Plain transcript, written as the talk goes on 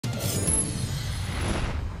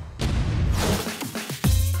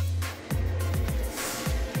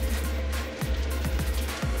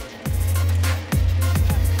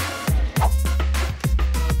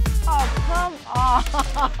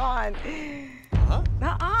on. Huh?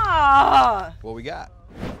 Nuh-uh. What we got?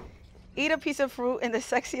 Eat a piece of fruit in the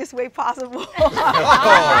sexiest way possible. Oh,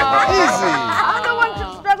 easy. I'm the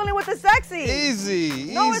one struggling with the sexy.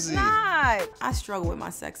 Easy. No, it's not. I struggle with my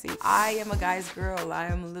sexy. I am a guy's girl. I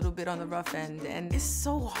am a little bit on the rough end, and it's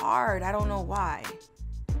so hard. I don't know why.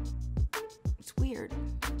 It's weird.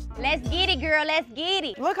 Let's get it, girl. Let's get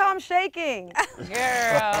it. Look how I'm shaking.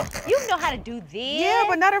 Girl, you know how to do this. Yeah,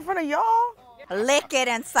 but not in front of y'all. Lick it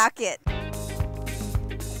and suck it.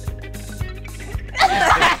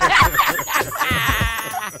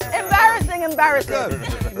 Embarrassing.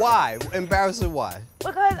 Good. Why? Embarrassing why?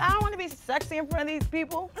 Because I don't want to be sexy in front of these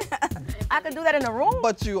people. I could do that in the room.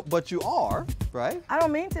 But you are, right? I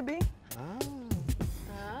don't mean to be.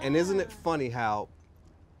 And isn't it funny how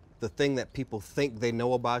the thing that people think they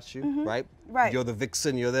know about you, right? Right. You're the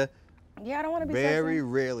vixen, you're the... Yeah, I don't want to be Very sexy.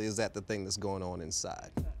 rarely is that the thing that's going on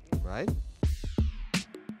inside, right?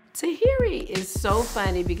 Tahiry is so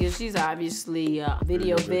funny because she's obviously a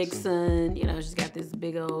video vixen. You know, she's got this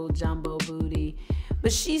big old jumbo booty.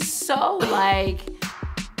 But she's so like...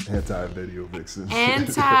 Anti-video vixen.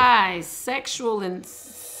 Anti-sexual and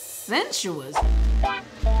sensuous.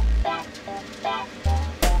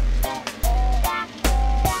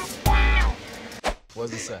 What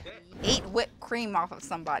does it say? Eat whipped cream off of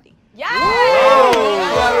somebody. Yeah. I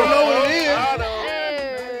don't know what it is.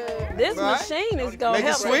 This machine is gonna Make it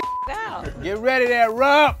help sweet. her out. Get ready that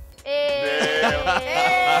rub.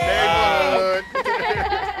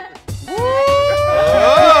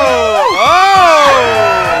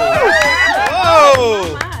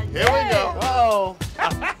 Here we go.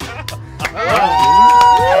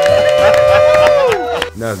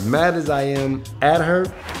 Now, as mad as I am at her,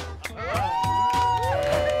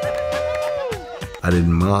 I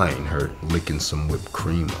didn't mind her licking some whipped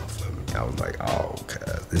cream off of me. I was like, oh, okay,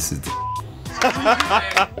 this is the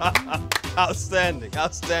Outstanding.